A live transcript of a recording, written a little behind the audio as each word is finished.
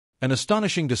An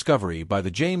astonishing discovery by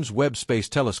the James Webb Space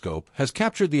Telescope has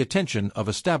captured the attention of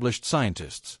established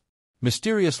scientists.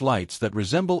 Mysterious lights that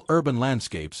resemble urban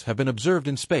landscapes have been observed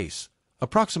in space,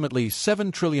 approximately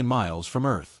 7 trillion miles from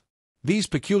Earth. These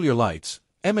peculiar lights,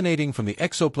 emanating from the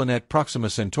exoplanet Proxima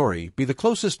Centauri, the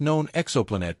closest known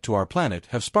exoplanet to our planet,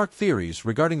 have sparked theories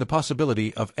regarding the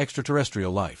possibility of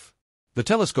extraterrestrial life. The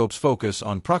telescope's focus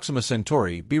on Proxima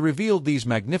Centauri revealed these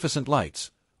magnificent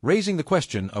lights, raising the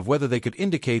question of whether they could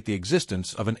indicate the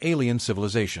existence of an alien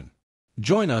civilization.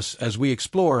 Join us as we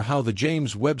explore how the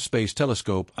James Webb Space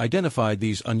Telescope identified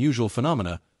these unusual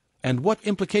phenomena and what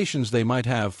implications they might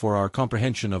have for our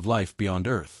comprehension of life beyond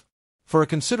Earth. For a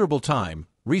considerable time,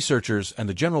 researchers and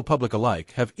the general public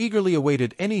alike have eagerly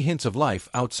awaited any hints of life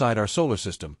outside our solar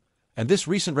system, and this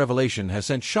recent revelation has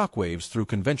sent shockwaves through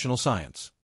conventional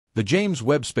science. The James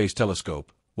Webb Space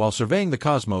Telescope, while surveying the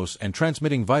cosmos and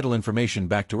transmitting vital information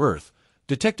back to Earth,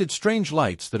 detected strange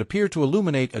lights that appear to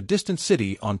illuminate a distant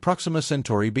city on Proxima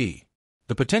Centauri b.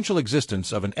 The potential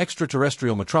existence of an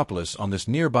extraterrestrial metropolis on this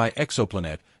nearby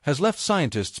exoplanet has left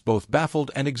scientists both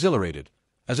baffled and exhilarated,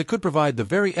 as it could provide the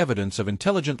very evidence of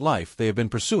intelligent life they have been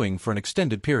pursuing for an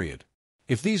extended period.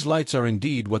 If these lights are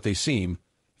indeed what they seem,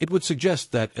 it would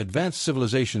suggest that advanced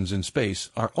civilizations in space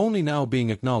are only now being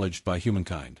acknowledged by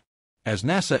humankind. As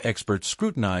NASA experts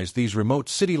scrutinize these remote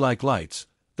city-like lights,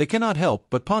 they cannot help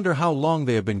but ponder how long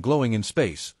they have been glowing in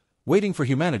space, waiting for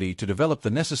humanity to develop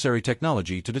the necessary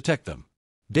technology to detect them.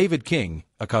 David King,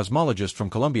 a cosmologist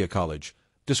from Columbia College,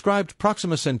 described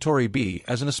Proxima Centauri b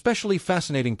as an especially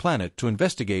fascinating planet to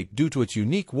investigate due to its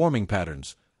unique warming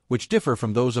patterns, which differ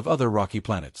from those of other rocky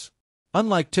planets.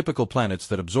 Unlike typical planets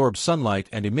that absorb sunlight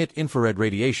and emit infrared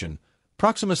radiation,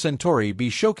 Proxima Centauri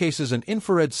b showcases an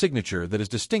infrared signature that is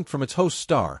distinct from its host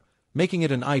star, making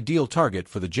it an ideal target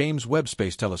for the James Webb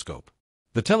Space Telescope.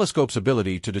 The telescope's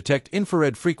ability to detect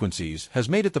infrared frequencies has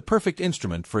made it the perfect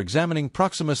instrument for examining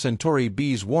Proxima Centauri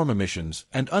b's warm emissions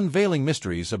and unveiling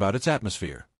mysteries about its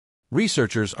atmosphere.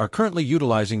 Researchers are currently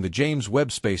utilizing the James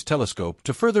Webb Space Telescope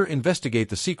to further investigate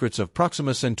the secrets of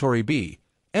Proxima Centauri b,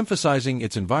 emphasizing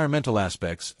its environmental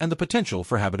aspects and the potential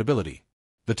for habitability.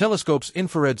 The telescope's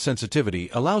infrared sensitivity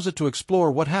allows it to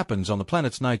explore what happens on the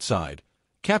planet's night side,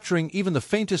 capturing even the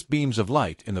faintest beams of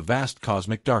light in the vast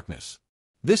cosmic darkness.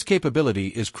 This capability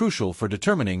is crucial for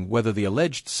determining whether the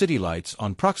alleged city lights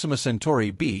on Proxima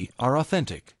Centauri b are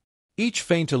authentic. Each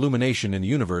faint illumination in the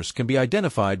universe can be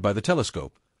identified by the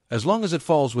telescope, as long as it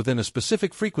falls within a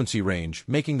specific frequency range,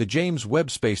 making the James Webb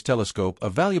Space Telescope a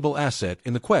valuable asset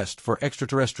in the quest for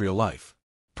extraterrestrial life.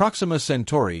 Proxima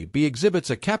Centauri b exhibits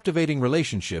a captivating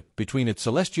relationship between its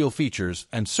celestial features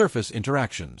and surface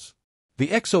interactions. The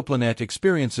exoplanet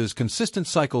experiences consistent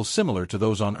cycles similar to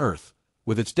those on Earth,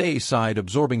 with its day side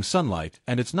absorbing sunlight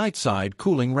and its night side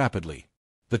cooling rapidly.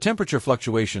 The temperature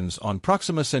fluctuations on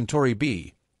Proxima Centauri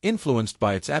b, influenced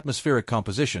by its atmospheric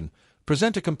composition,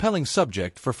 present a compelling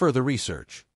subject for further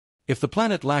research. If the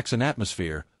planet lacks an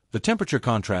atmosphere, the temperature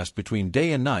contrast between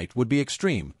day and night would be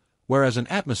extreme, whereas an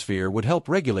atmosphere would help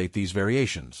regulate these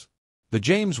variations. The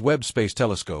James Webb Space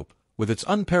Telescope, with its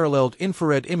unparalleled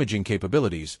infrared imaging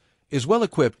capabilities, is well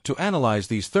equipped to analyze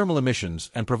these thermal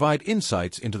emissions and provide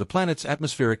insights into the planet's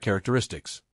atmospheric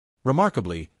characteristics.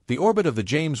 Remarkably, the orbit of the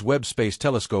James Webb Space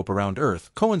Telescope around Earth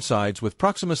coincides with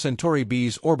Proxima Centauri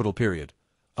b's orbital period,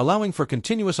 allowing for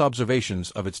continuous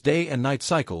observations of its day and night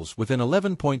cycles within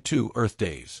 11.2 Earth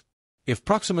days. If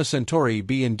Proxima Centauri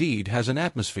b indeed has an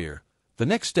atmosphere, the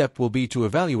next step will be to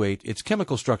evaluate its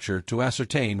chemical structure to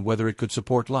ascertain whether it could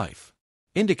support life.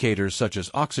 Indicators such as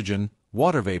oxygen,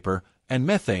 water vapor, and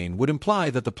methane would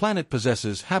imply that the planet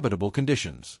possesses habitable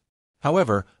conditions.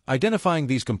 However, identifying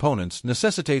these components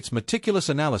necessitates meticulous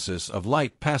analysis of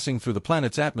light passing through the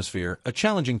planet's atmosphere, a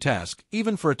challenging task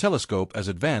even for a telescope as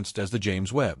advanced as the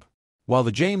James Webb. While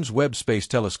the James Webb Space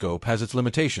Telescope has its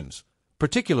limitations,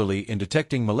 particularly in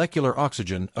detecting molecular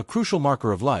oxygen, a crucial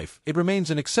marker of life, it remains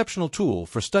an exceptional tool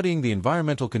for studying the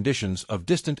environmental conditions of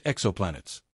distant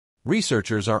exoplanets.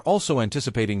 Researchers are also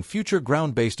anticipating future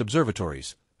ground-based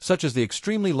observatories, such as the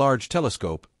Extremely Large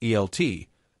Telescope, ELT,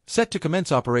 set to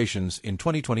commence operations in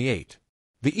 2028.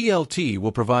 The ELT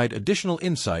will provide additional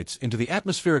insights into the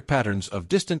atmospheric patterns of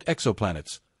distant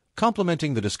exoplanets,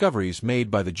 complementing the discoveries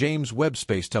made by the James Webb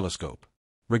Space Telescope.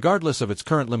 Regardless of its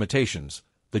current limitations,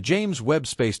 the James Webb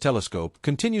Space Telescope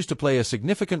continues to play a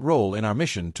significant role in our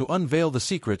mission to unveil the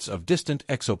secrets of distant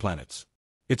exoplanets.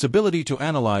 Its ability to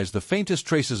analyze the faintest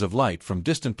traces of light from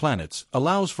distant planets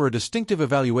allows for a distinctive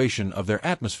evaluation of their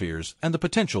atmospheres and the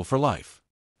potential for life.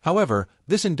 However,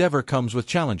 this endeavor comes with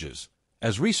challenges,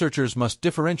 as researchers must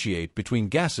differentiate between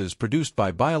gases produced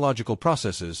by biological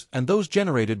processes and those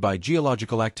generated by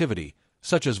geological activity,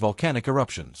 such as volcanic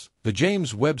eruptions. The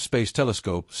James Webb Space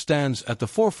Telescope stands at the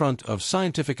forefront of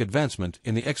scientific advancement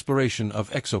in the exploration of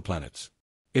exoplanets.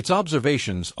 Its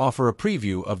observations offer a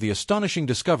preview of the astonishing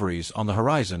discoveries on the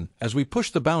horizon as we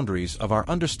push the boundaries of our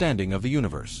understanding of the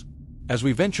universe. As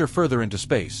we venture further into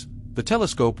space, the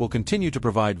telescope will continue to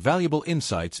provide valuable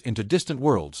insights into distant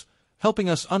worlds, helping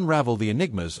us unravel the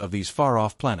enigmas of these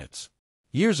far-off planets.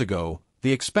 Years ago,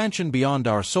 the expansion beyond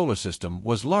our solar system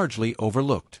was largely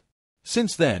overlooked.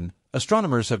 Since then,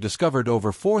 astronomers have discovered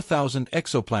over 4,000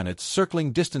 exoplanets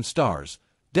circling distant stars,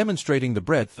 demonstrating the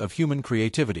breadth of human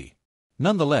creativity.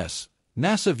 Nonetheless,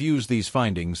 NASA views these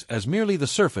findings as merely the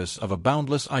surface of a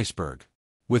boundless iceberg.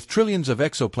 With trillions of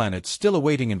exoplanets still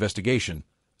awaiting investigation,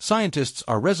 scientists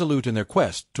are resolute in their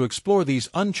quest to explore these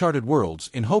uncharted worlds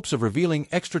in hopes of revealing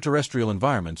extraterrestrial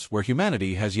environments where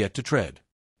humanity has yet to tread.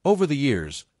 Over the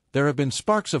years, there have been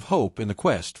sparks of hope in the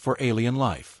quest for alien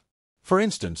life. For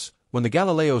instance, when the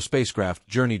Galileo spacecraft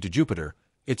journeyed to Jupiter,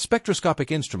 its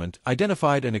spectroscopic instrument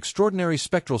identified an extraordinary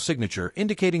spectral signature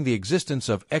indicating the existence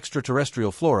of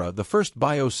extraterrestrial flora, the first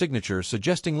biosignature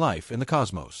suggesting life in the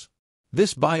cosmos.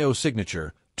 This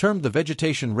biosignature, termed the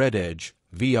vegetation red edge,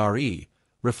 VRE,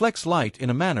 reflects light in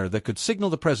a manner that could signal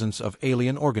the presence of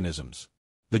alien organisms.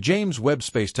 The James Webb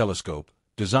Space Telescope,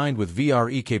 designed with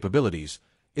VRE capabilities,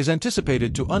 is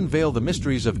anticipated to unveil the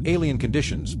mysteries of alien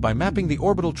conditions by mapping the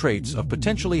orbital traits of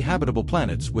potentially habitable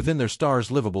planets within their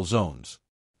stars' livable zones.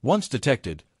 Once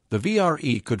detected, the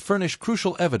VRE could furnish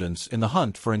crucial evidence in the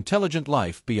hunt for intelligent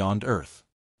life beyond Earth.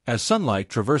 As sunlight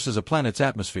traverses a planet's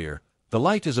atmosphere, the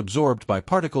light is absorbed by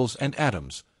particles and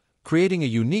atoms, creating a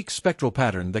unique spectral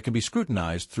pattern that can be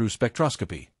scrutinized through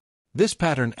spectroscopy. This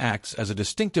pattern acts as a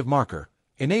distinctive marker,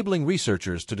 enabling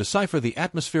researchers to decipher the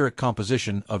atmospheric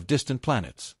composition of distant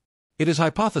planets. It is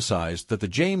hypothesized that the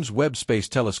James Webb Space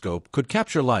Telescope could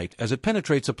capture light as it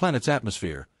penetrates a planet's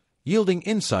atmosphere, yielding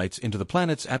insights into the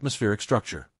planet's atmospheric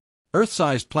structure.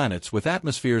 Earth-sized planets with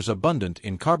atmospheres abundant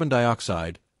in carbon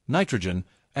dioxide, nitrogen,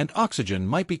 and oxygen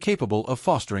might be capable of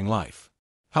fostering life.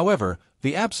 However,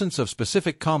 the absence of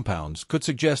specific compounds could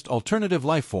suggest alternative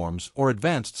life forms or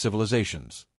advanced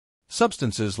civilizations.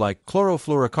 Substances like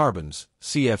chlorofluorocarbons,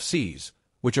 CFCs,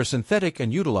 which are synthetic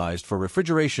and utilized for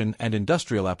refrigeration and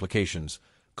industrial applications,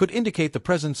 could indicate the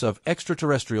presence of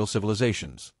extraterrestrial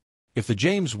civilizations. If the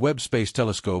James Webb Space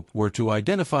Telescope were to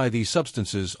identify these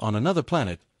substances on another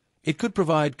planet, it could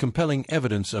provide compelling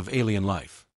evidence of alien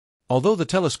life. Although the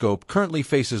telescope currently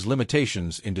faces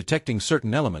limitations in detecting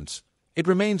certain elements, it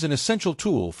remains an essential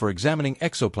tool for examining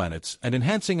exoplanets and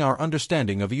enhancing our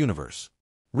understanding of the universe.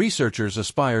 Researchers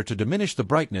aspire to diminish the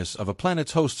brightness of a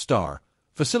planet's host star,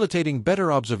 facilitating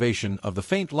better observation of the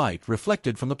faint light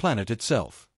reflected from the planet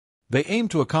itself. They aim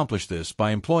to accomplish this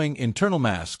by employing internal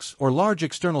masks or large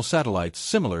external satellites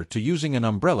similar to using an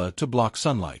umbrella to block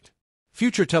sunlight.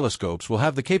 Future telescopes will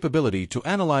have the capability to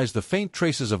analyze the faint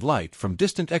traces of light from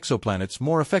distant exoplanets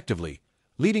more effectively,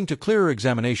 leading to clearer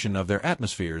examination of their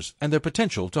atmospheres and their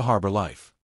potential to harbor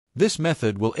life. This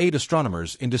method will aid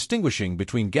astronomers in distinguishing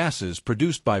between gases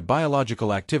produced by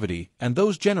biological activity and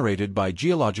those generated by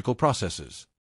geological processes.